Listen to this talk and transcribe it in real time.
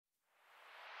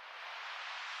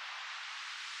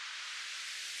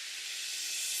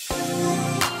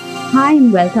Hi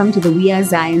and welcome to the We Are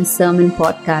Zion Sermon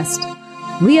Podcast.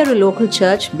 We are a local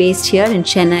church based here in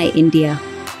Chennai, India.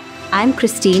 I'm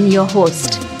Christine, your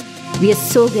host. We are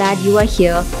so glad you are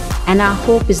here, and our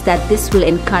hope is that this will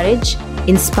encourage,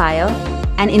 inspire,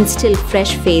 and instill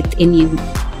fresh faith in you.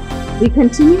 We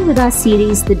continue with our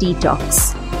series, The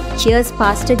Detox. Here's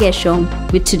Pastor Gershom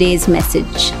with today's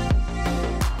message.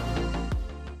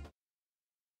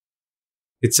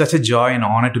 It's such a joy and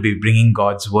honor to be bringing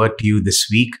God's word to you this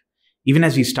week, even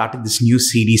as we started this new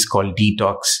series called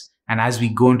Detox. And as we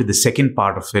go into the second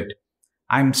part of it,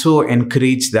 I'm so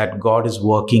encouraged that God is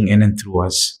working in and through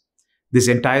us. This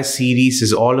entire series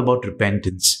is all about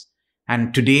repentance.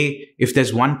 And today, if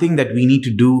there's one thing that we need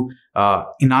to do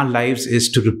in our lives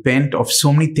is to repent of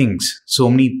so many things, so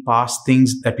many past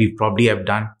things that we probably have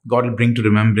done. God will bring to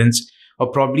remembrance,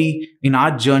 or probably in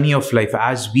our journey of life,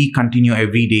 as we continue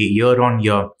every day, year on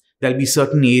year, there'll be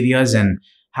certain areas and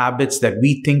habits that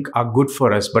we think are good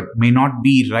for us, but may not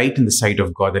be right in the sight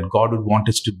of God, that God would want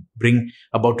us to bring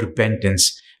about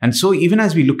repentance. And so even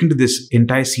as we look into this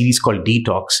entire series called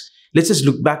Detox, let's just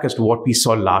look back as to what we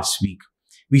saw last week.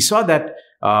 We saw that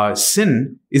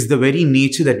sin is the very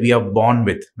nature that we are born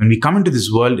with. When we come into this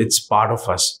world, it's part of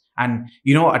us. And,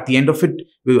 at the end of it,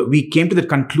 we came to the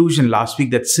conclusion last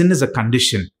week that sin is a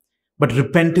condition, but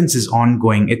repentance is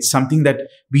ongoing. It's something that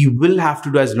we will have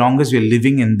to do as long as we're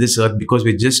living in this earth, because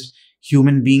we're just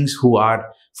human beings who are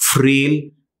frail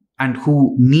and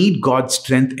who need God's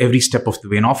strength every step of the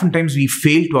way. And oftentimes we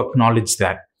fail to acknowledge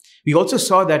that. We also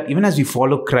saw that even as we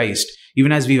follow Christ,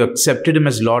 even as we've accepted Him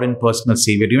as Lord and personal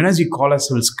Savior, even as we call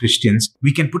ourselves Christians,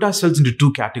 we can put ourselves into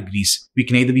two categories. We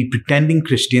can either be pretending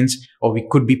Christians or we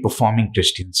could be performing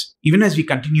Christians. Even as we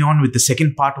continue on with the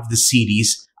second part of the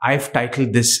series, I've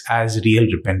titled this as Real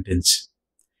Repentance.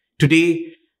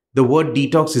 Today, the word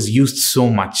detox is used so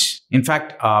much. In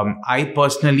fact, I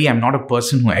personally am not a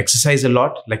person who exercises a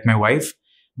lot like my wife,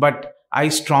 but I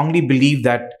strongly believe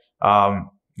that,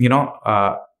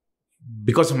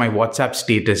 because of my WhatsApp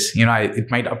status, it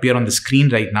might appear on the screen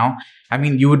right now. I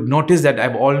mean, you would notice that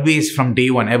I've always, from day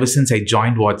one, ever since I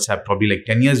joined WhatsApp, probably like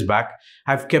 10 years back,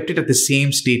 I've kept it at the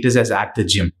same status as at the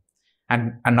gym.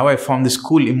 And now I found this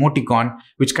cool emoticon,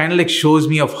 which kind of like shows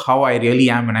me of how I really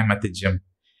am when I'm at the gym.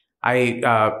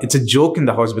 It's a joke in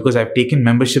the house because I've taken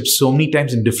membership so many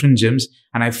times in different gyms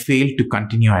and I failed to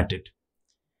continue at it.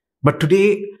 But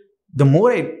today, the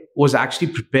more I was actually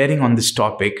preparing on this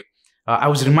topic, I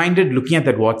was reminded, looking at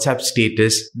that WhatsApp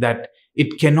status, that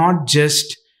it cannot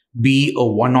just be a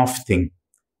one-off thing.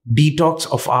 Detox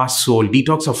of our soul,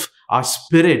 detox of our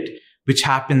spirit, which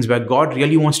happens where God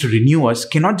really wants to renew us,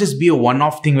 cannot just be a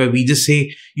one-off thing where we just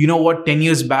say, 10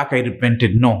 years back I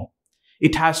repented. No,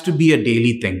 it has to be a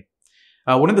daily thing.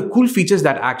 One of the cool features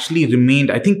that actually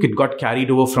remained, I think it got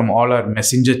carried over from all our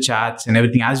messenger chats and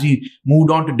everything as we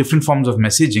moved on to different forms of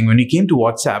messaging. When we came to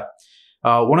WhatsApp,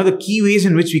 one of the key ways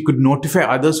in which we could notify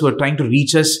others who are trying to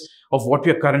reach us of what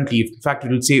we are currently, in fact,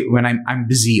 it will say when I'm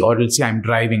busy, or it will say I'm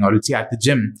driving, or it will say at the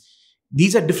gym.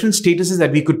 These are different statuses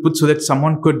that we could put so that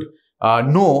someone could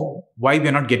know why we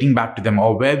are not getting back to them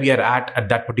or where we are at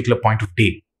that particular point of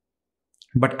day.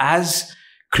 But as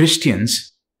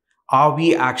Christians, are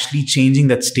we actually changing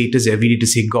that status every day to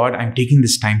say, God, I'm taking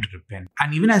this time to repent?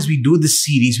 And even as we do this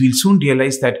series, we'll soon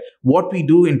realize that what we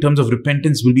do in terms of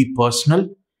repentance will be personal.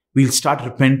 We'll start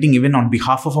repenting even on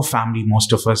behalf of our family,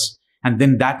 most of us. And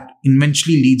then that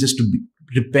eventually leads us to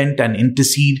repent and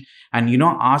intercede and,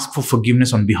 ask for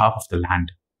forgiveness on behalf of the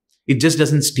land. It just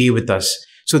doesn't stay with us.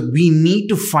 So we need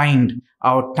to find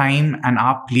our time and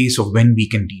our place of when we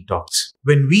can detox.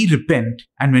 When we repent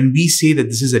and when we say that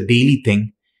this is a daily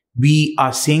thing, we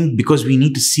are saying because we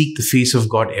need to seek the face of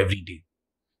God every day.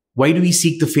 Why do we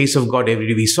seek the face of God every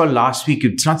day? We saw last week,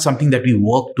 it's not something that we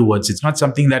work towards. It's not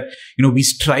something that, we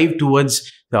strive towards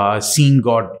seeing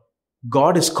God.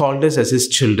 God has called us as His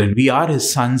children. We are His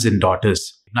sons and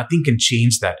daughters. Nothing can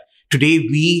change that. Today,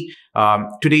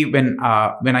 when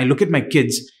I look at my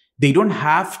kids, they don't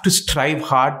have to strive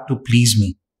hard to please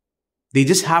me. They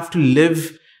just have to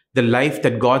live the life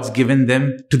that God's given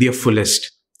them to their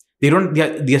fullest.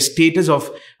 Their status of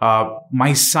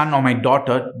my son or my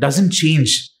daughter doesn't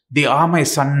change. They are my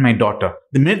son and my daughter.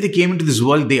 The minute they came into this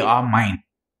world, they are mine.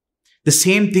 The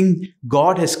same thing,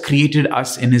 God has created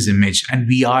us in His image and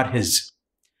we are His.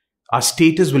 Our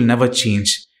status will never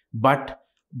change, but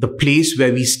the place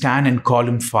where we stand and call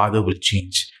Him Father will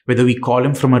change. Whether we call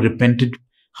Him from a repentant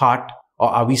heart or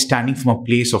are we standing from a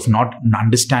place of not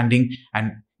understanding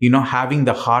and, having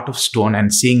the heart of stone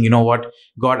and saying, what,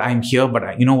 God, I'm here, but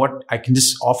I can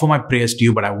just offer my prayers to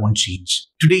you, but I won't change.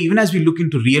 Today, even as we look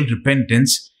into real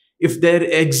repentance, if there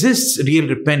exists real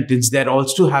repentance, there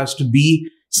also has to be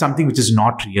something which is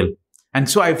not real. And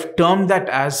so I've termed that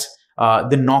as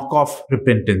the knockoff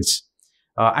repentance.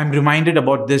 I'm reminded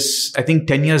about this, I think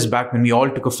 10 years back when we all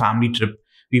took a family trip.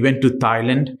 We went to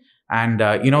Thailand, and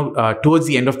towards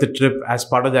the end of the trip, as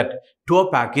part of that tour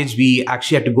package, we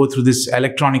actually had to go through this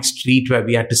electronic street where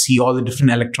we had to see all the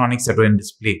different electronics that were in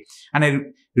display. And I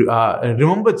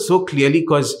remembered so clearly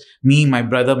because me, my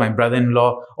brother, my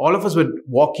brother-in-law, all of us were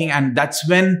walking, and that's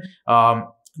when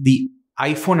the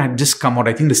iPhone had just come out.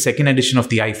 I think the second edition of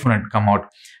the iPhone had come out.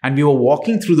 And we were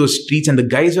walking through those streets, and the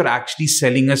guys were actually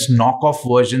selling us knockoff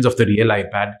versions of the real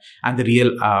iPad and the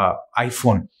real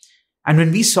iPhone. And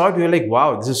when we saw it, we were like,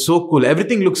 wow, this is so cool.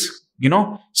 Everything looks,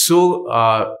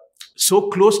 so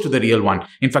close to the real one.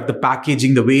 In fact, the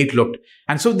packaging, the way it looked.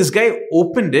 And so this guy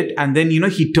opened it, and then,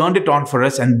 he turned it on for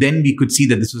us. And then we could see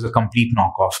that this was a complete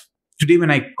knockoff. Today,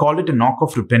 when I call it a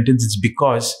knockoff repentance, it's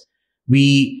because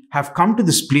we have come to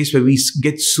this place where we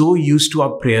get so used to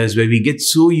our prayers, where we get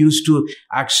so used to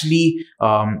actually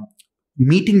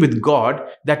meeting with God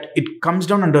that it comes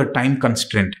down under a time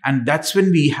constraint. And that's when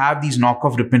we have these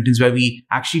knockoff repentance where we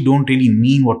actually don't really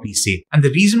mean what we say. And the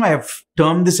reason why I've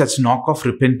termed this as knockoff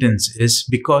repentance is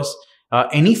because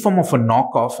any form of a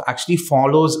knockoff actually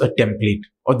follows a template,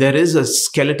 or there is a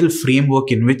skeletal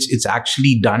framework in which it's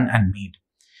actually done and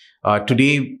made.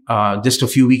 Today, just a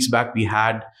few weeks back, we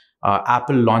had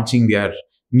Apple launching their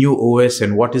new OS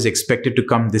and what is expected to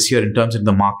come this year in terms of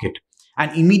the market.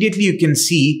 And immediately you can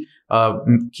see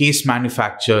case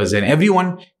manufacturers and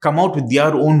everyone come out with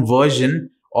their own version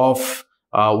of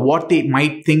what they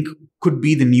might think could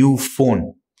be the new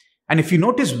phone. And if you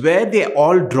notice where they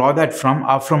all draw that from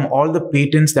are from all the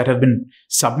patents that have been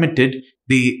submitted.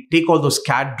 They take all those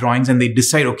CAD drawings and they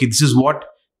decide, okay, this is what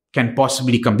can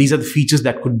possibly come. These are the features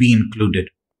that could be included.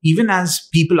 Even as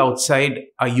people outside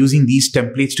are using these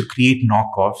templates to create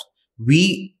knockoffs,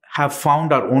 we have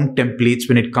found our own templates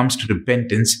when it comes to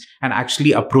repentance and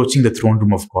actually approaching the throne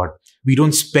room of God. We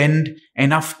don't spend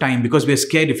enough time because we're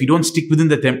scared if we don't stick within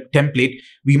the template,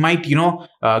 we might,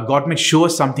 God might show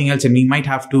us something else and we might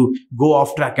have to go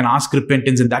off track and ask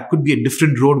repentance. And that could be a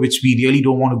different road which we really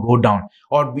don't want to go down.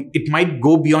 Or it might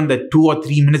go beyond the 2 or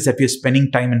 3 minutes that we're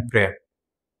spending time in prayer.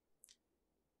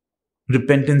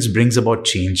 Repentance brings about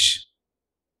change.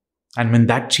 And when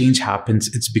that change happens,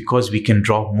 it's because we can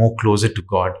draw more closer to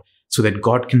God so that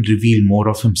God can reveal more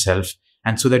of himself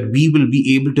and so that we will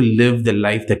be able to live the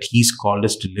life that he's called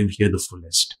us to live here the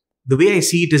fullest. The way I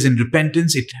see it is in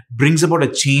repentance, it brings about a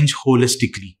change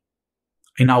holistically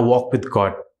in our walk with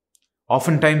God.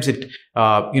 Oftentimes,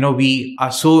 we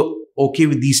are so okay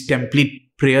with these template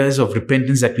prayers of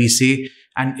repentance that we say,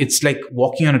 and it's like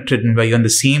walking on a treadmill where you're in the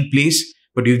same place,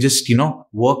 but you've just,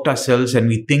 worked ourselves and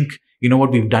we think,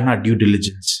 we've done our due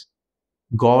diligence.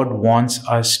 God wants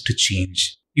us to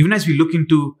change. Even as we look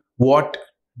into what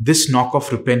this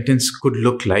knockoff repentance could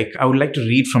look like, I would like to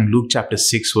read from Luke chapter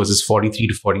 6, verses 43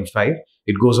 to 45.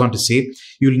 It goes on to say,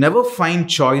 "You'll never find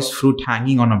choice fruit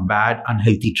hanging on a bad,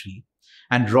 unhealthy tree,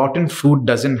 and rotten fruit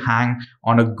doesn't hang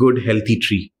on a good, healthy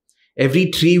tree. Every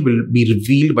tree will be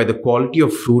revealed by the quality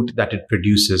of fruit that it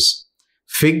produces.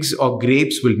 Figs or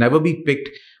grapes will never be picked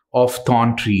off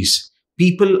thorn trees.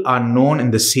 People are known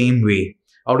in the same way.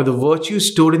 Out of the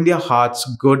virtues stored in their hearts,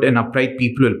 good and upright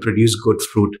people will produce good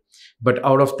fruit. But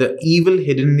out of the evil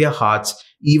hidden in their hearts,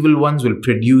 evil ones will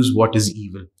produce what is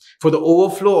evil. For the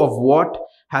overflow of what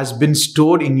has been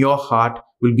stored in your heart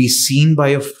will be seen by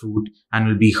your fruit and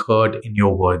will be heard in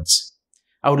your words."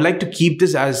 I would like to keep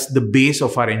this as the base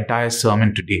of our entire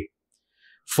sermon today.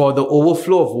 For the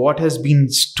overflow of what has been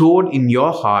stored in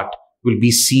your heart will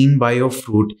be seen by your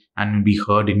fruit and will be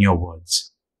heard in your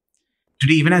words.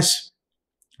 Today, even as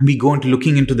we go into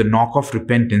looking into the knockoff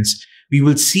repentance, we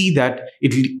will see that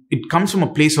it comes from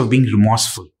a place of being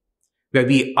remorseful, where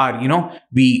we are,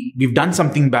 we've done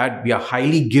something bad, we are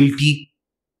highly guilty,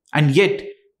 and yet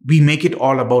we make it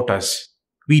all about us.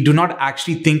 We do not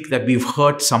actually think that we've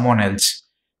hurt someone else.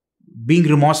 Being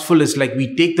remorseful is like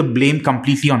we take the blame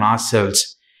completely on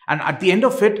ourselves. And at the end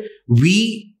of it,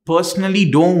 we personally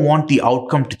don't want the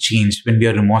outcome to change when we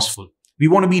are remorseful. We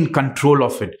want to be in control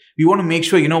of it. We want to make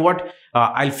sure,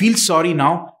 I'll feel sorry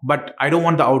now, but I don't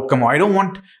want the outcome, or I don't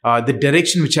want the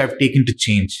direction which I've taken to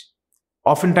change.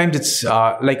 Oftentimes, it's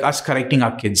like us correcting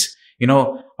our kids.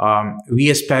 We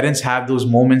as parents have those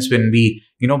moments when we,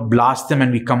 blast them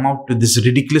and we come out with this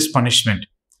ridiculous punishment.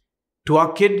 To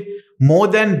our kid, more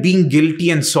than being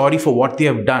guilty and sorry for what they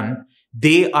have done,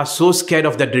 they are so scared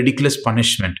of that ridiculous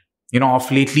punishment.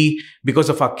 Of lately, because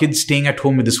of our kids staying at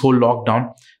home with this whole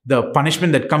lockdown, the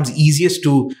punishment that comes easiest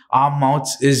to our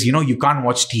mouths is, you can't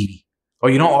watch TV, or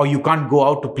you can't go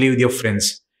out to play with your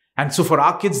friends. And so for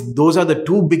our kids, those are the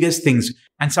two biggest things.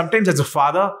 And sometimes as a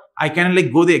father, I kind of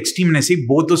like go the extreme and I say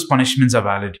both those punishments are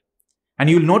valid. And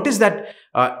you'll notice that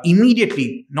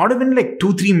immediately, not even like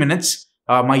 2-3 minutes,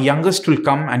 my youngest will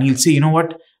come and he'll say,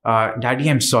 what, Daddy,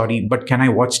 I'm sorry, but can I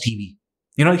watch TV?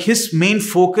 His main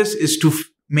focus is to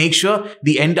make sure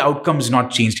the end outcome is not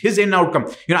changed. His end outcome,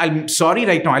 I'm sorry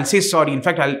right now. I'll say sorry. In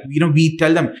fact, we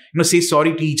tell them, say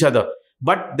sorry to each other.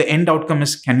 But the end outcome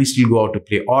is, can we still go out to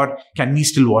play, or can we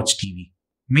still watch TV?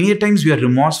 Many times we are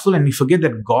remorseful and we forget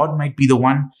that God might be the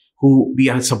one who we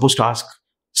are supposed to ask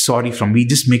sorry from. We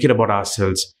just make it about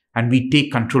ourselves and we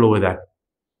take control over that.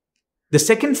 The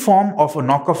second form of a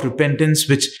knockoff repentance,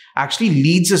 which actually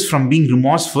leads us from being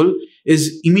remorseful,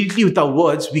 is immediately with our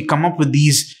words, we come up with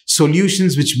these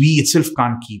solutions which we itself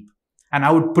can't keep. And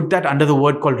I would put that under the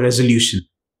word called resolution.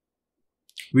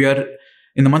 We are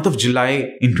in the month of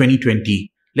July in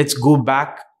 2020. Let's go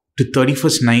back to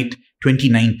 31st night,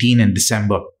 2019 in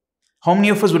December. How many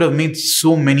of us would have made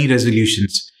so many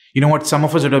resolutions? Some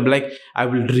of us would have been like, I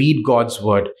will read God's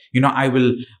word. I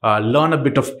will learn a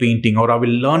bit of painting, or I will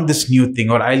learn this new thing,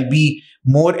 or I'll be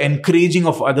more encouraging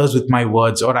of others with my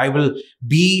words, or I will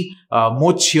be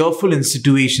more cheerful in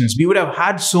situations. We would have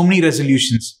had so many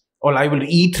resolutions. Or I will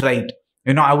eat right.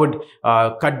 I would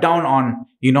cut down on,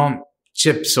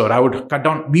 chips, or I would cut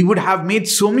down. We would have made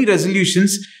so many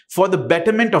resolutions for the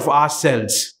betterment of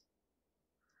ourselves.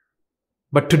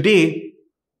 But today,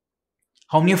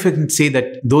 how many of you can say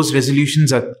that those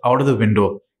resolutions are out of the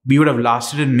window? We would have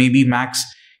lasted in maybe max,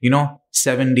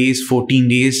 7 days, 14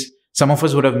 days. Some of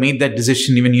us would have made that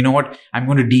decision even, I'm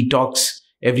going to detox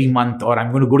every month, or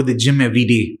I'm going to go to the gym every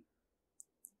day.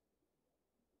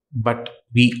 But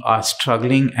we are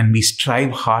struggling and we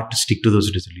strive hard to stick to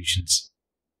those resolutions.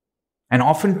 And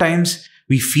oftentimes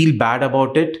we feel bad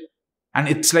about it. And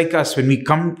it's like us when we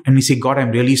come and we say, God,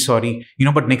 I'm really sorry,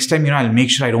 but next time, I'll make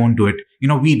sure I don't do it.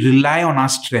 We rely on our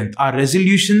strength. Our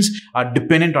resolutions are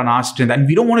dependent on our strength. And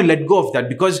we don't want to let go of that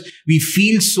because we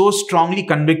feel so strongly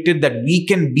convicted that we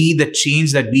can be the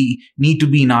change that we need to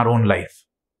be in our own life.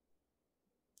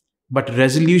 But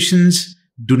resolutions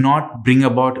do not bring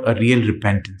about a real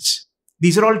repentance.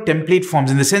 These are all template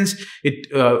forms in the sense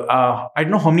I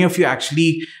don't know how many of you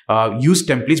actually use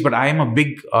templates, but I am a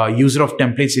big user of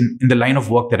templates in the line of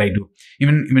work that I do.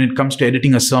 Even when it comes to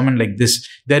editing a sermon like this,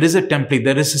 there is a template,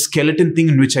 there is a skeleton thing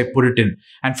in which I put it in.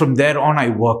 And from there on, I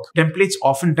work. Templates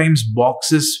oftentimes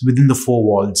boxes within the four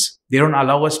walls. They don't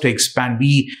allow us to expand.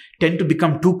 We tend to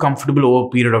become too comfortable over a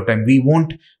period of time. We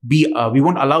won't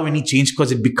allow any change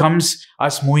because it becomes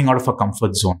us moving out of our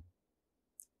comfort zone.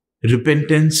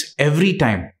 Repentance every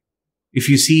time. If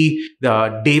you see,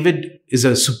 David is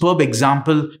a superb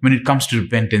example when it comes to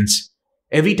repentance.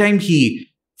 Every time he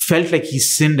felt like he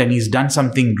sinned and he's done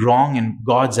something wrong in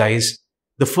God's eyes,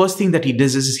 the first thing that he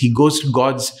does is he goes to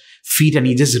God's feet and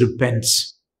he just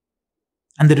repents.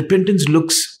 And the repentance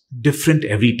looks different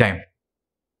every time.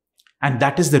 And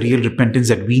that is the real repentance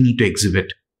that we need to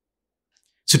exhibit.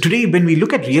 So today, when we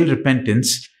look at real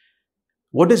repentance,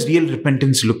 what does real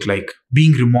repentance look like?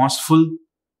 Being remorseful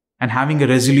and having a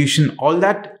resolution, all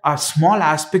that are small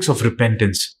aspects of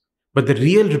repentance. But the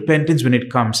real repentance when it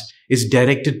comes is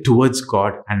directed towards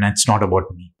God, and it's not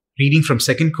about me. Reading from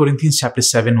 2 Corinthians chapter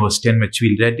 7 verse 10, which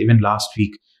we read even last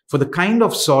week. For the kind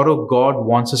of sorrow God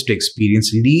wants us to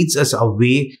experience leads us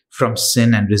away from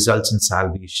sin and results in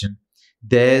salvation.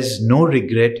 There's no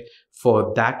regret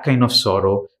for that kind of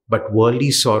sorrow, but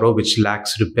worldly sorrow which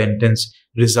lacks repentance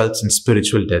results in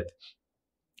spiritual death.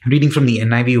 Reading from the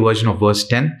NIV version of verse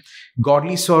 10,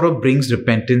 godly sorrow brings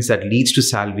repentance that leads to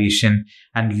salvation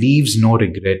and leaves no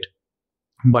regret,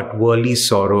 but worldly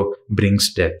sorrow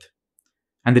brings death.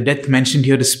 And the death mentioned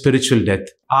here is spiritual death.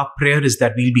 Our prayer is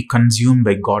that we'll be consumed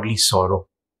by godly sorrow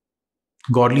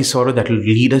that will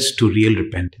lead us to real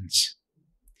repentance.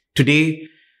 Today,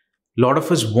 a lot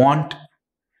of us want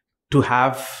to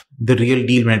have the real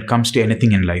deal when it comes to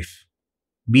anything in life.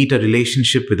 Be it a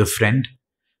relationship with a friend,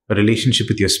 a relationship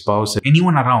with your spouse, or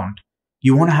anyone around.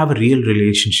 You want to have a real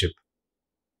relationship.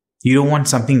 You don't want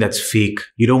something that's fake.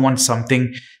 You don't want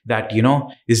something that,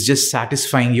 is just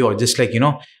satisfying you or just like, you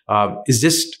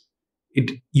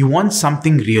want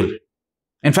something real.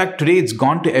 In fact, today it's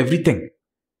gone to everything.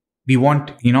 We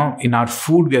want, in our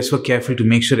food, we are so careful to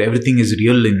make sure everything is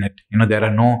real in it. There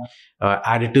are no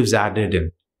additives added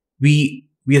in. We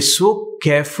are so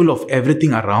careful of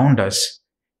everything around us,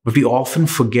 but we often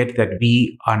forget that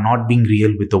we are not being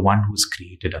real with the one who's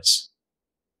created us.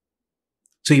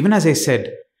 So even as I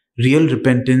said, real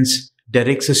repentance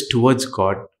directs us towards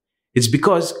God. It's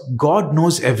because God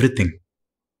knows everything.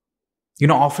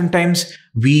 Oftentimes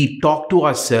we talk to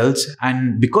ourselves,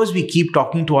 and because we keep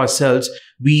talking to ourselves,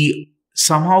 we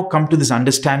somehow come to this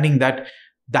understanding that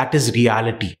that is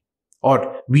reality,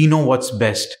 or we know what's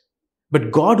best. But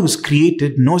God, who's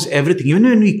created, knows everything. Even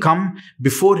when we come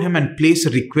before Him and place a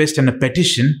request and a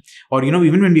petition, or,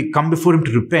 even when we come before Him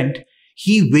to repent,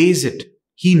 He weighs it.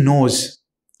 He knows.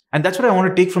 And that's what I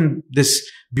want to take from this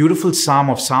beautiful psalm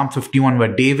of Psalm 51,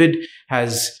 where David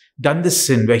has done this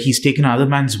sin, where he's taken another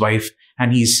man's wife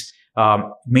and he's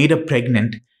made her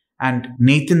pregnant. And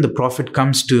Nathan, the prophet,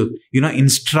 comes to,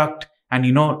 instruct and,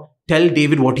 tell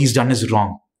David what he's done is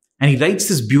wrong. And he writes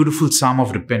this beautiful psalm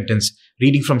of repentance,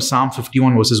 reading from Psalm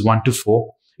 51, verses 1 to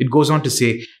 4. It goes on to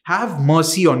say, "Have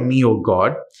mercy on me, O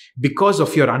God, because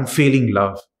of your unfailing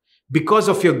love. Because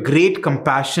of your great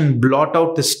compassion, blot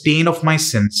out the stain of my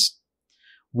sins.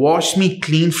 Wash me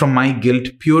clean from my guilt,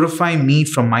 purify me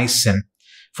from my sin.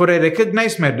 For I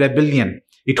recognize my rebellion.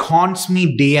 It haunts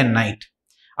me day and night.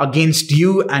 Against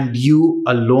you and you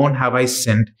alone have I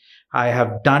sinned. I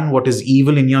have done what is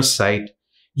evil in your sight.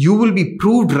 You will be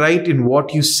proved right in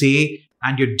what you say,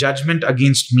 and your judgment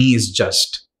against me is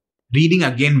just." Reading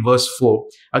again verse 4,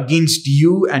 "Against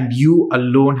you and you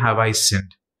alone have I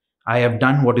sinned. I have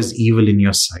done what is evil in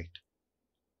your sight."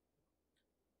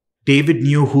 David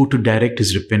knew who to direct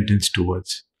his repentance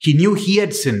towards. He knew he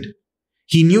had sinned.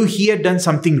 He knew he had done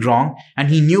something wrong, and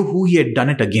he knew who he had done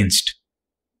it against.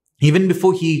 Even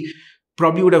before he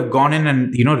probably would have gone in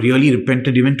and, really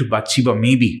repented even to Bathsheba,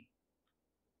 maybe.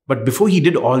 But before he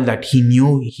did all that, he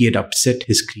knew he had upset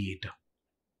his Creator.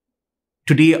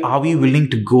 Today, are we willing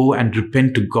to go and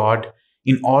repent to God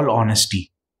in all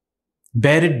honesty?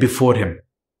 Bear it before Him.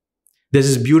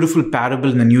 There's this beautiful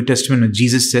parable in the New Testament where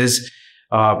Jesus says,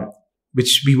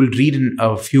 which we will read in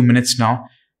a few minutes now,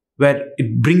 where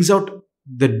it brings out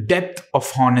the depth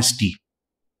of honesty.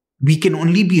 We can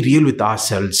only be real with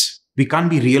ourselves. We can't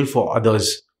be real for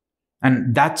others.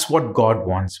 And that's what God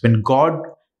wants. When God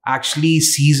actually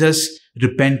sees us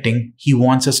repenting, He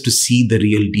wants us to see the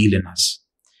real deal in us.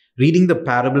 Reading the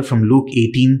parable from Luke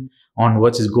 18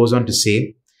 onwards, it goes on to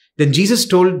say, "Then Jesus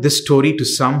told this story to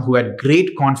some who had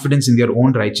great confidence in their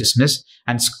own righteousness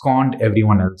and scorned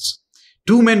everyone else.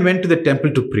 2 men went to the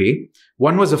temple to pray.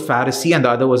 One was a Pharisee and the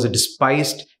other was a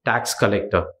despised tax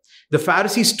collector. The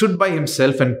Pharisee stood by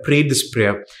himself and prayed this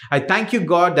prayer: 'I thank you,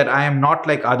 God, that I am not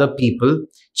like other people,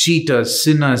 cheaters,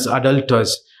 sinners,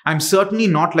 adulterers. I'm certainly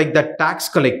not like that tax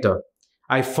collector.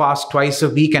 I fast twice a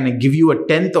week and I give you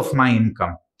 1/10 of my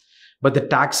income.' But the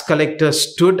tax collector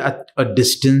stood at a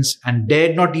distance and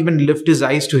dared not even lift his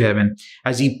eyes to heaven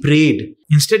as he prayed.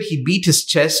 Instead, he beat his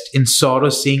chest in sorrow,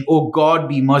 saying, 'O God,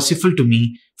 be merciful to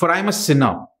me, for I am a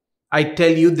sinner.' I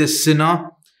tell you, this sinner,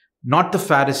 not the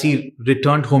Pharisee,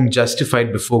 returned home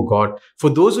justified before God. For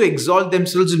those who exalt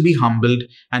themselves will be humbled,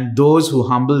 and those who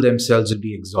humble themselves will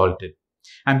be exalted."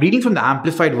 I'm reading from the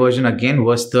Amplified Version again,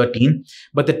 verse 13.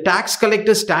 "But the tax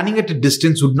collector, standing at a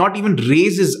distance, would not even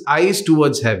raise his eyes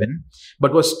towards heaven,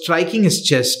 but was striking his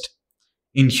chest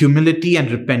in humility and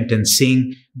repentance,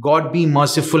 saying, 'God, be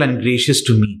merciful and gracious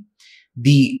to me,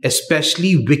 the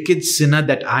especially wicked sinner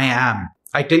that I am.'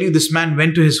 I tell you, this man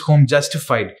went to his home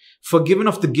justified, forgiven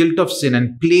of the guilt of sin,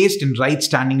 and placed in right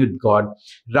standing with God,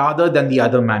 rather than the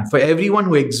other man. For everyone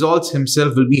who exalts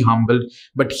himself will be humbled,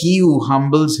 but he who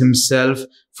humbles himself,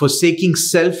 forsaking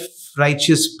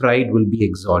self-righteous pride, will be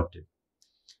exalted."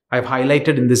 I've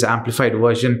highlighted in this Amplified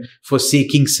Version,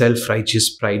 "forsaking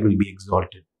self-righteous pride will be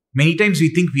exalted." Many times we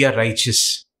think we are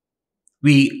righteous.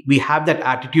 We have that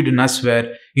attitude in us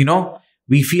where,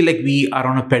 we feel like we are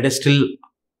on a pedestal,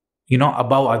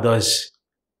 above others.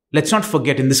 Let's not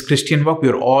forget, in this Christian walk, we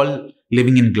are all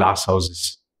living in glass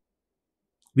houses.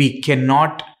 We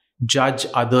cannot judge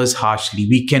others harshly.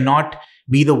 We cannot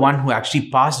be the one who actually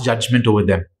pass judgment over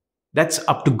them. That's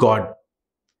up to God.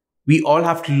 We all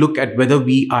have to look at whether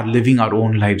we are living our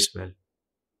own lives well.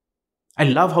 I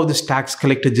love how this tax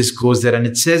collector just goes there, and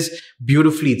it says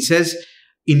beautifully, it says,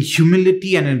 in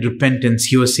humility and in repentance,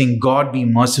 he was saying, "God, be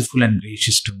merciful and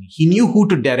gracious to me." He knew who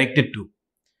to direct it to.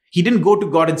 He didn't go to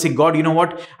God and say, "God, you know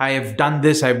what? I have done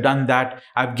this, I've done that.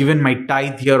 I've given my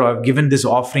tithe here, or I've given this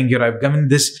offering here, I've given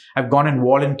this, I've gone and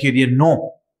volunteered here."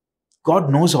 No.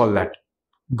 God knows all that.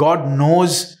 God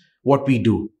knows what we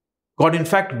do. God, in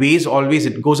fact, weighs always.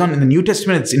 It goes on in the New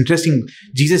Testament. It's interesting.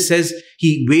 Jesus says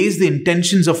He weighs the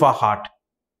intentions of our heart.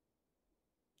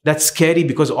 That's scary,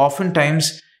 because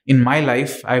oftentimes in my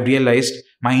life, I've realized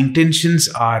my intentions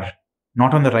are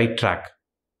not on the right track.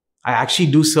 I actually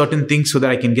do certain things so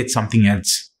that I can get something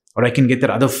else. or I can get that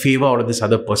other favor out of this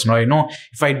other person, or I know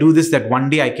if I do this, that one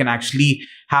day I can actually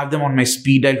have them on my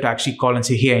speed dial to actually call and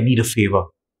say, hey, I need a favor.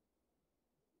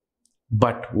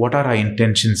 But what are our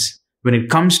intentions? When it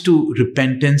comes to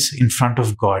repentance in front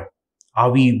of God, are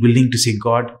we willing to say,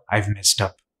 God, I've messed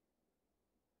up.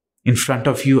 In front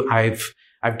of you, I've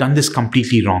done this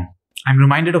completely wrong. I'm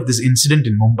reminded of this incident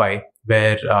in Mumbai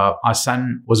where our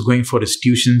son was going for his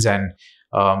tuitions, and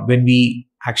when we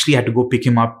actually had to go pick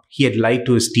him up, he had lied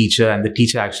to his teacher, and the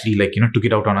teacher actually took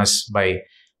it out on us by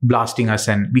blasting us.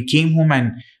 And we came home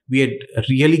and we had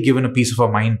really given a piece of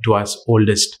our mind to our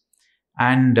oldest.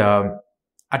 And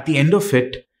at the end of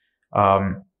it,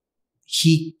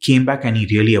 he came back and he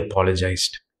really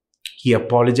apologized. He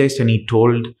apologized and he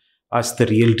told us the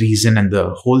real reason and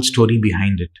the whole story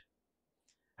behind it.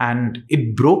 And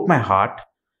it broke my heart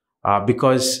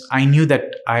because I knew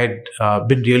that I had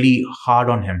been really hard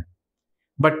on him.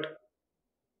 But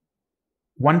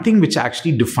one thing which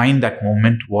actually defined that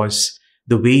moment was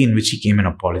the way in which he came and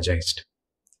apologized.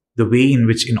 The way in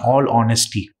which, in all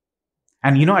honesty.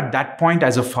 And, at that point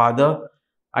as a father,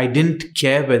 I didn't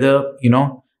care whether,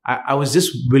 I was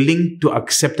just willing to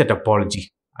accept that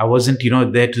apology. I wasn't,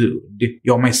 there to,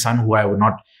 you're my son who I would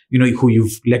not, who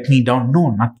you've let me down.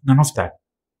 No, none of that.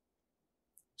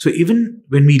 So even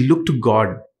when we look to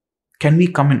God, can we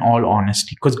come in all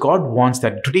honesty? Because God wants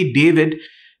that. Today, David,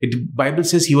 the Bible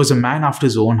says he was a man after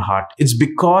his own heart. It's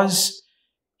because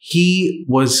he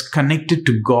was connected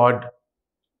to God.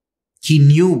 He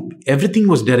knew everything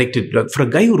was directed. For a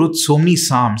guy who wrote so many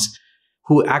Psalms,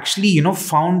 who actually,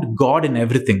 found God in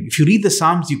everything. If you read the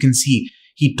Psalms, you can see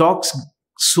he talks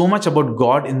so much about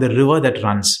God in the river that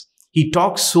runs. He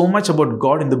talks so much about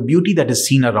God in the beauty that is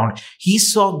seen around. He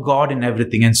saw God in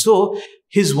everything. And so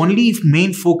his only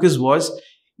main focus was,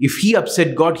 if he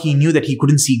upset God, he knew that he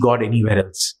couldn't see God anywhere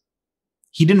else.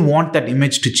 He didn't want that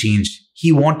image to change.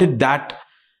 He wanted that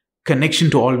connection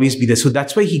to always be there. So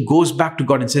that's why he goes back to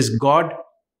God and says, God,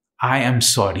 I am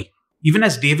sorry. Even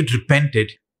as David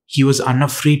repented, he was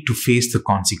unafraid to face the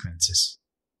consequences.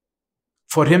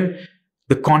 For him,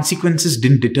 the consequences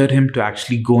didn't deter him to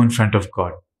actually go in front of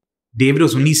God. David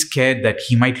was only scared that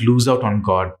he might lose out on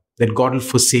God, that God will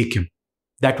forsake him.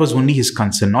 That was only his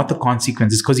concern, not the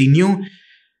consequences, because he knew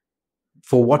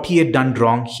for what he had done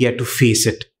wrong, he had to face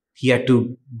it. He had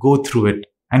to go through it.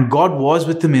 And God was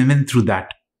with him even through that.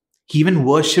 He even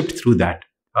worshipped through that.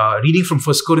 Reading from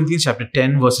 1 Corinthians chapter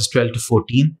 10, verses 12 to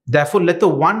 14. Therefore, let the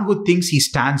one who thinks he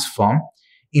stands firm,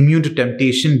 immune to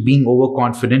temptation, being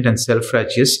overconfident and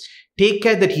self-righteous, take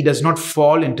care that he does not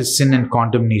fall into sin and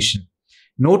condemnation.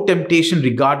 No temptation,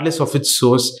 regardless of its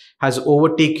source, has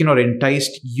overtaken or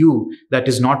enticed you that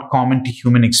is not common to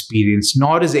human experience,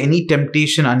 nor is any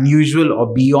temptation unusual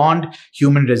or beyond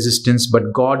human resistance,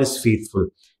 but God is faithful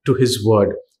to his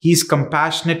word. He is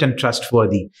compassionate and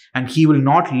trustworthy, and he will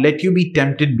not let you be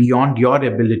tempted beyond your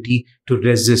ability to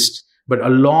resist. But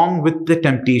along with the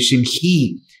temptation,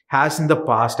 he has in the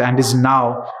past and is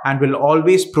now and will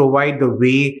always provide the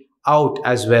way out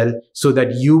as well, so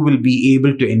that you will be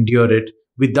able to endure it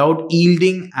without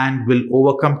yielding and will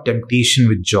overcome temptation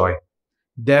with joy.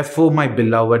 Therefore, my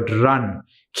beloved, run.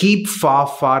 Keep far,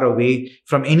 far away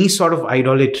from any sort of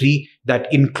idolatry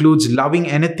that includes loving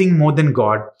anything more than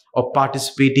God or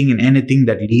participating in anything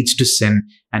that leads to sin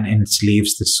and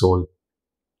enslaves the soul.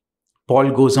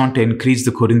 Paul goes on to encourage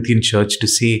the Corinthian church to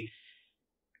say,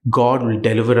 God will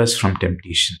deliver us from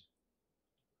temptation.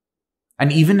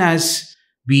 And even as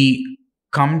we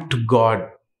come to God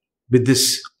with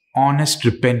this honest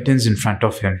repentance in front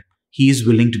of him, he is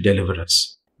willing to deliver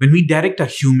us. When we direct our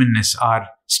humanness, our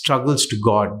struggles to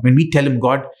God, when we tell him,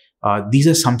 God, these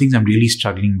are some things I'm really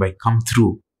struggling by, come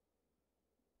through.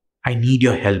 I need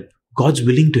your help. God's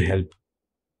willing to help.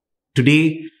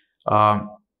 Today,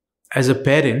 as a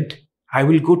parent, I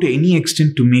will go to any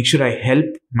extent to make sure I help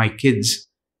my kids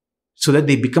so that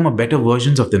they become a better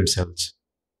versions of themselves.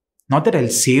 Not that I'll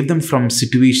save them from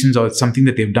situations or something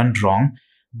that they've done wrong,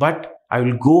 but I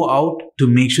will go out to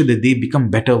make sure that they become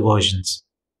better versions.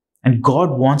 And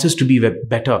God wants us to be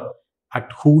better at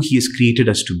who he has created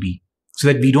us to be, so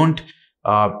that we don't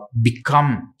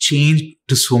become changed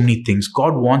to so many things.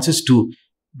 God wants us to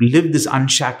live this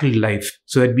unshackled life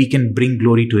so that we can bring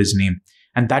glory to his name.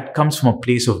 And that comes from a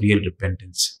place of real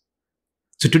repentance.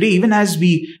 So today, even as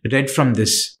we read from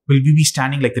this, will we be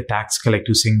standing like the tax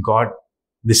collector saying, God,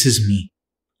 this is me.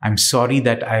 I'm sorry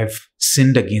that I've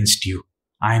sinned against you.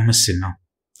 I am a sinner.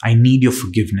 I need your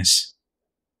forgiveness.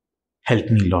 Help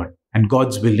me, Lord. And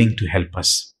God's willing to help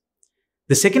us.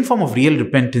 The second form of real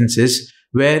repentance is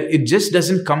where it just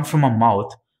doesn't come from a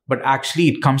mouth, but actually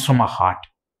it comes from a heart.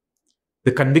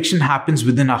 The conviction happens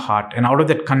within our heart. And out of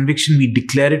that conviction, we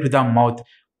declare it with our mouth,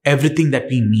 everything that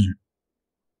we mean.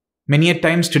 Many a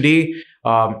times today,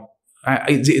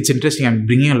 it's interesting. I'm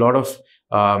bringing a lot of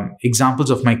examples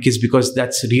of my kids because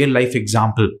that's a real life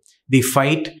example. They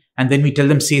fight and then we tell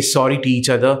them say sorry to each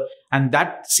other. And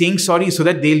that saying sorry so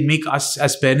that they'll make us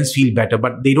as parents feel better,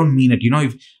 but they don't mean it.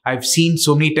 If I've seen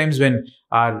so many times when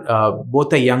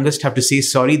both our youngest have to say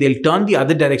sorry, they'll turn the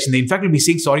other direction. They in fact will be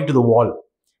saying sorry to the wall.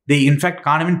 They in fact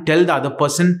can't even tell the other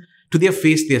person to their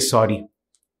face they're sorry.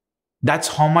 That's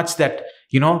how much that,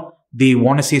 they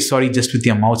want to say sorry just with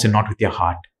their mouths and not with their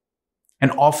heart.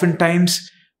 And oftentimes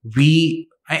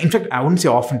in fact, I wouldn't say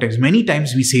oftentimes, many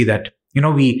times we say that,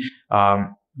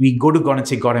 we go to God and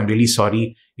say, God, I'm really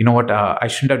sorry. You know what? I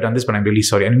shouldn't have done this, but I'm really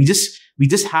sorry. And we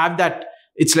just have that.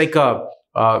 It's like a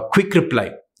quick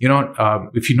reply.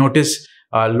 If you notice,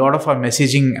 a lot of our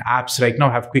messaging apps right now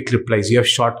have quick replies. You have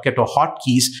shortcut or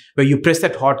hotkeys where you press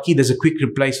that hotkey, there's a quick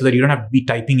reply so that you don't have to be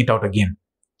typing it out again.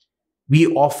 We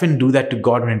often do that to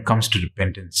God when it comes to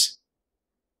repentance.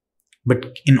 But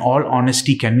in all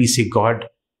honesty, can we say, God,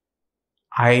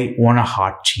 I want a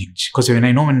heart change? Because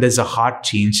when there's a heart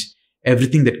change,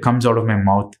 everything that comes out of my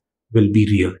mouth will be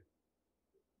real.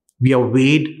 We are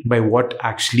weighed by what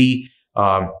actually,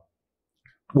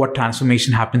 what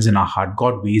transformation happens in our heart.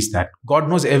 God weighs that. God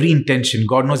knows every intention.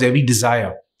 God knows every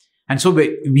desire. And so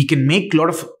we can make a lot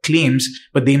of claims,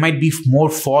 but they might be more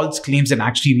false claims than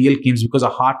actually real claims because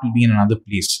our heart will be in another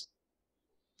place.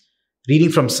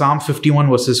 Reading from Psalm 51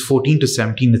 verses 14 to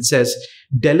 17, it says,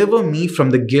 "Deliver me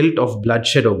from the guilt of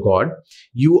bloodshed, O God.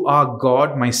 You are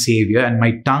God, my Savior, and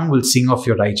my tongue will sing of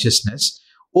your righteousness.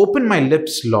 Open my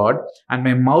lips, Lord, and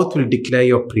my mouth will declare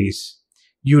your praise.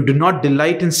 You do not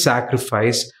delight in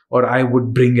sacrifice, or I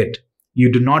would bring it.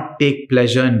 You do not take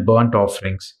pleasure in burnt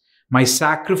offerings. My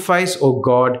sacrifice, O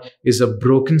God, is a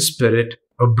broken spirit,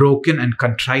 a broken and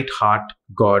contrite heart,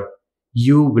 God,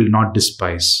 you will not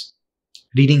despise."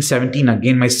 Reading 17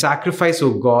 again, "My sacrifice,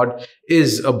 O God,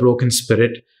 is a broken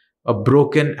spirit, a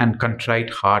broken and contrite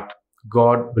heart,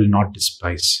 God will not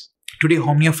despise." Today,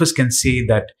 how many of us can say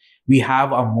that we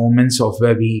have our moments of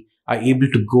where we are able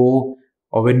to go,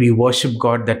 or when we worship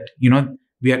God, that,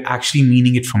 we are actually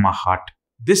meaning it from our heart?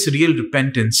 This real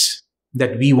repentance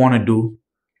that we want to do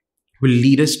will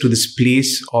lead us to this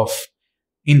place of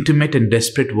intimate and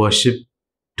desperate worship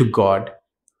to God.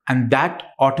 And that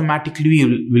automatically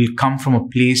will come from a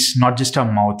place, not just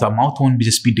our mouth. Our mouth won't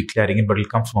just be declaring it, but it'll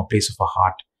come from a place of our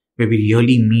heart, where we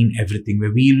really mean everything,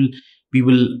 where we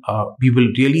will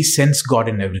really sense God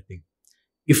in everything.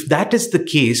 If that is the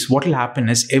case, what will happen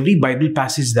is every Bible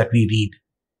passage that we read,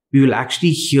 we will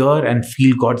actually hear and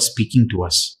feel God speaking to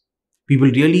us. We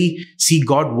will really see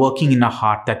God working in our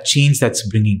heart, that change that's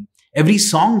bringing. Every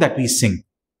song that we sing.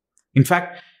 In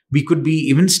fact, we could be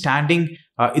even standing.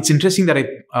 It's interesting that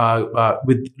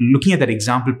with looking at that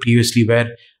example previously,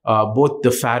 where both the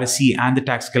Pharisee and the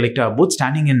tax collector are both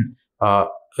standing in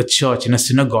a church, in a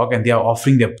synagogue, and they are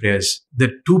offering their prayers. The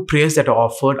two prayers that are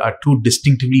offered are two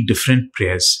distinctively different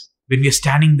prayers. When we are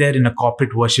standing there in a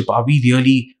corporate worship, are we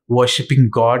really worshiping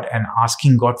God and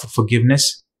asking God for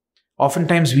forgiveness?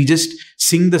 Oftentimes, we just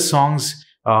sing the songs.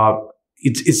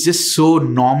 It's just so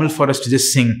normal for us to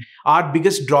just sing. Our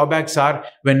biggest drawbacks are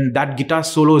when that guitar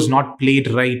solo is not played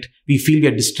right, we feel we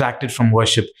are distracted from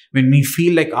worship. When we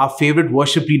feel like our favorite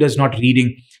worship leader is not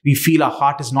reading, we feel our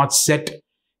heart is not set,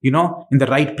 in the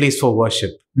right place for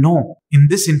worship. No, in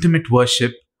this intimate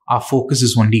worship, our focus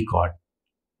is only God.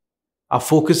 Our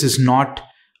focus is not,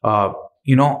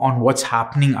 on what's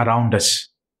happening around us.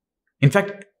 In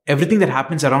fact, everything that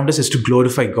happens around us is to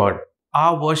glorify God.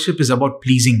 Our worship is about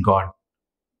pleasing God.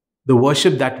 The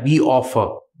worship that we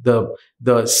offer,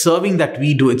 the serving that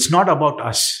we do, it's not about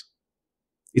us.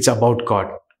 It's about God.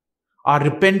 Our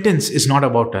repentance is not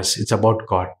about us. It's about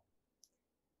God.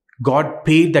 God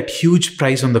paid that huge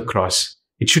price on the cross.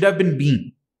 It should have been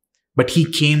me, but He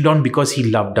came down because He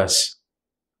loved us.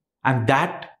 And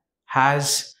that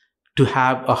has to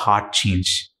have a heart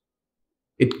change.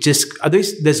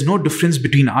 Otherwise, there's no difference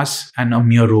between us and a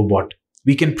mere robot.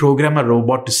 We can program a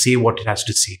robot to say what it has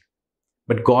to say.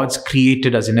 But God's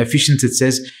created us. In Ephesians, it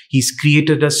says He's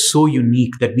created us so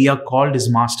unique that we are called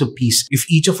His masterpiece. If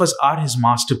each of us are His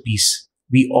masterpiece,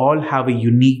 we all have a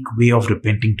unique way of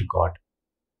repenting to God.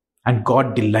 And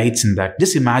God delights in that.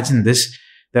 Just imagine this.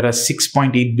 There are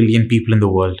 6.8 billion people in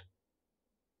the world.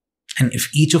 And if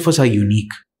each of us are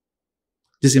unique,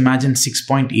 just imagine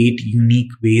 6.8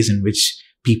 unique ways in which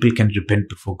people can repent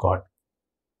before God.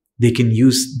 They can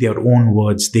use their own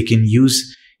words. They can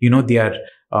use,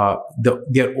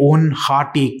 their own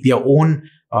heartache, their own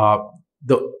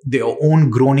their own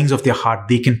groanings of their heart,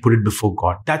 they can put it before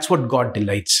God. That's what God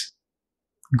delights.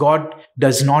 God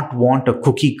does not want a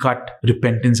cookie cut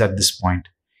repentance at this point.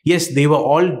 Yes, they were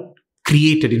all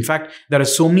created. In fact, there are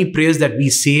so many prayers that we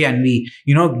say and we,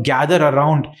 gather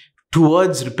around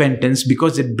towards repentance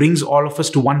because it brings all of us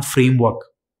to one framework.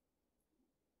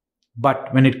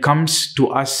 But when it comes to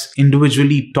us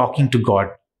individually talking to God,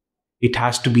 it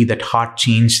has to be that heart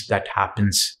change that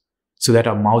happens so that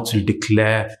our mouths will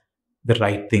declare the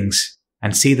right things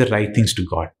and say the right things to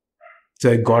God, so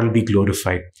that God will be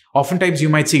glorified. Oftentimes you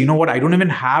might say, I don't even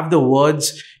have the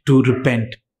words to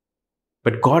repent.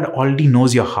 But God already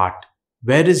knows your heart.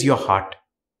 Where is your heart?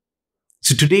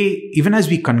 So today, even as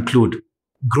we conclude,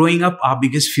 growing up, our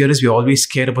biggest fear is we're always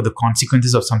scared about the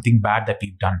consequences of something bad that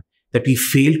we've done, that we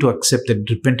fail to accept that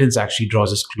repentance actually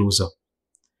draws us closer.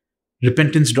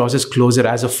 Repentance draws us closer.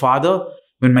 As a father,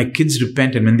 when my kids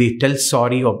repent and when they tell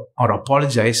sorry or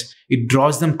apologize, it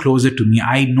draws them closer to me.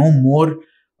 I know more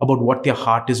about what their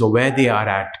heart is or where they are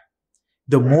at.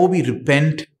 The more we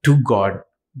repent to God,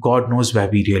 God knows where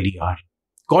we really are.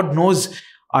 God knows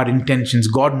our intentions.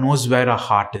 God knows where our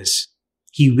heart is.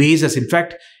 He weighs us. In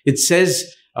fact, it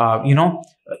says,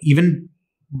 even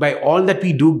by all that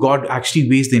we do, God actually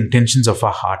weighs the intentions of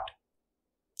our heart.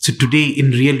 So today,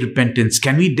 in real repentance,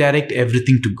 can we direct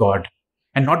everything to God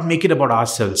and not make it about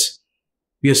ourselves?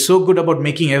 We are so good about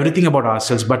making everything about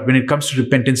ourselves, but when it comes to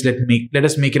repentance, let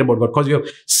us make it about God, because we have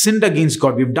sinned against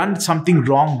God. We've done something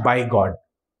wrong by God.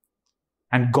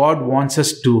 And God wants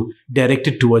us to direct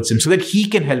it towards Him so that He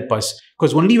can help us.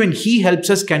 Because only when He helps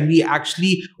us can we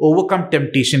actually overcome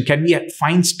temptation, can we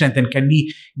find strength, and can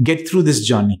we get through this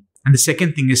journey. And the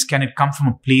second thing is, can it come from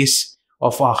a place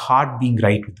of our heart being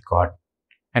right with God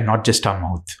and not just our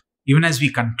mouth? Even as we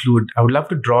conclude, I would love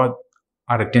to draw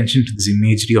our attention to this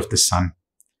imagery of the sun.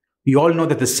 We all know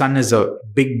that the sun is a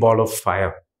big ball of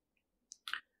fire.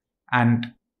 And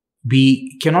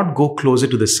we cannot go closer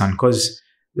to the sun because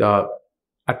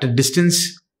at a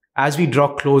distance, as we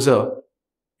draw closer,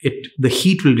 the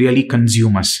heat will really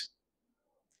consume us.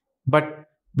 But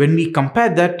when we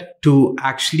compare that to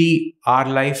actually our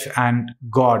life and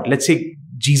God, let's say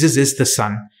Jesus is the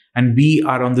sun and we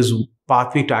are on this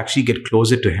pathway to actually get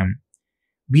closer to Him.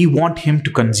 We want Him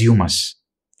to consume us.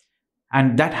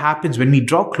 And that happens when we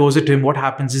draw closer to Him. What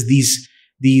happens is these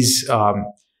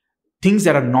things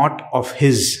that are not of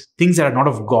His, things that are not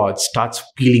of God, starts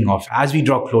peeling off as we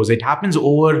draw closer. It happens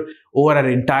over our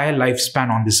entire lifespan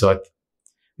on this earth.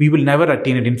 We will never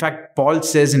attain it. In fact, Paul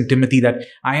says in Timothy that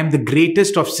I am the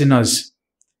greatest of sinners.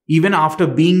 Even after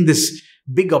being this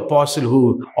big apostle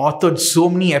who authored so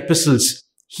many epistles,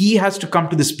 he has to come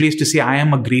to this place to say, I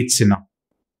am a great sinner.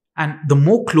 And the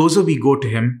more closer we go to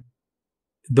Him,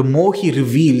 the more He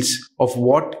reveals of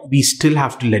what we still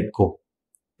have to let go.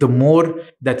 The more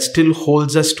that still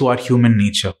holds us to our human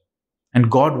nature. And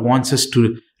God wants us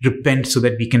to repent so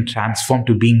that we can transform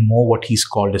to being more what He's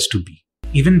called us to be.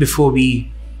 Even before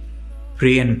we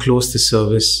pray and close the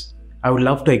service, I would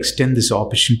love to extend this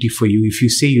opportunity for you. If you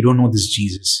say you don't know this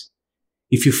Jesus,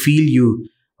 if you feel you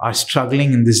are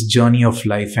struggling in this journey of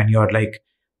life and you're like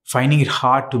finding it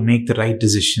hard to make the right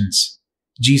decisions,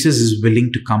 Jesus is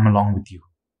willing to come along with you.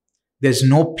 There's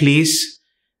no place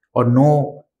or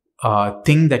no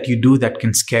thing that you do that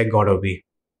can scare God away.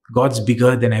 God's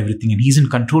bigger than everything and He's in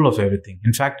control of everything.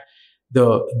 In fact,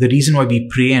 the reason why we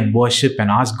pray and worship and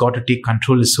ask God to take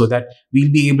control is so that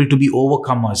we'll be able to be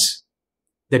overcomers.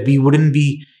 That we wouldn't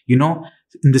be,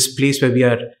 in this place where we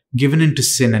are given into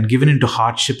sin and given into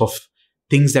hardship of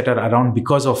things that are around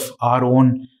because of our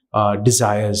own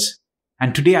desires.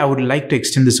 And today I would like to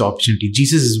extend this opportunity.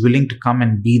 Jesus is willing to come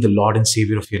and be the Lord and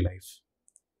Savior of your life.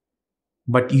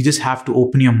 But you just have to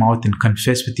open your mouth and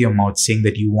confess with your mouth saying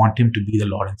that you want Him to be the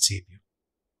Lord and Savior.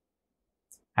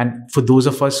 And for those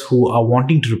of us who are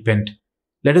wanting to repent,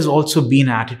 let us also be in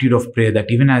an attitude of prayer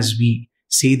that even as we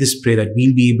say this prayer, that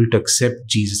we'll be able to accept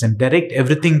Jesus and direct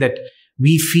everything that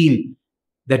we feel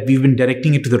that we've been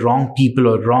directing it to the wrong people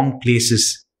or wrong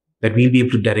places, that we'll be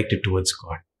able to direct it towards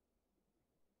God.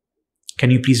 Can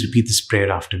you please repeat this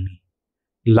prayer after me?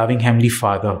 Loving Heavenly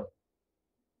Father,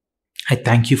 I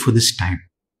thank You for this time.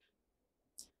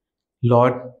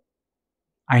 Lord,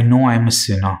 I know I am a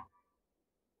sinner.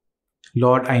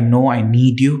 Lord, I know I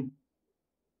need You.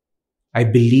 I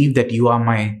believe that You are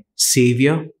my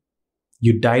Savior.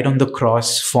 You died on the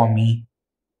cross for me,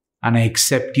 and I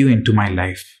accept You into my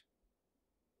life.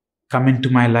 Come into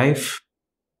my life.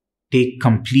 Take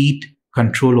complete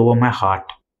control over my heart.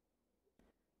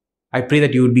 I pray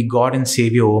that You would be God and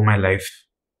Savior over my life.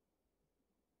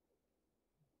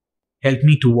 Help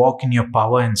me to walk in Your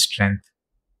power and strength.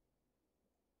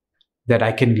 that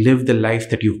I can live the life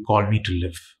that you've called me to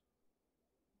live.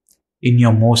 In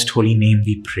your most holy name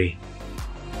we pray.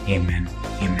 Amen.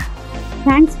 Amen.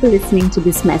 Thanks for listening to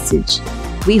this message.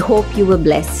 We hope you were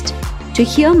blessed. To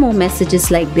hear more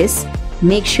messages like this,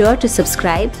 make sure to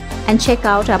subscribe and check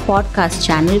out our podcast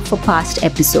channel for past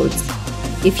episodes.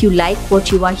 If you like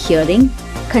what you are hearing,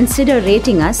 consider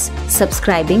rating us,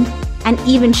 subscribing, and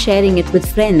even sharing it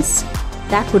with friends.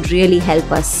 That would really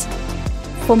help us.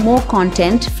 For more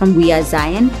content from We Are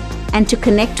Zion and to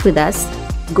connect with us,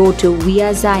 go to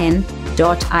wearezion.in.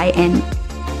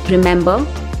 Remember,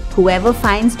 whoever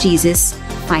finds Jesus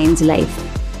finds life.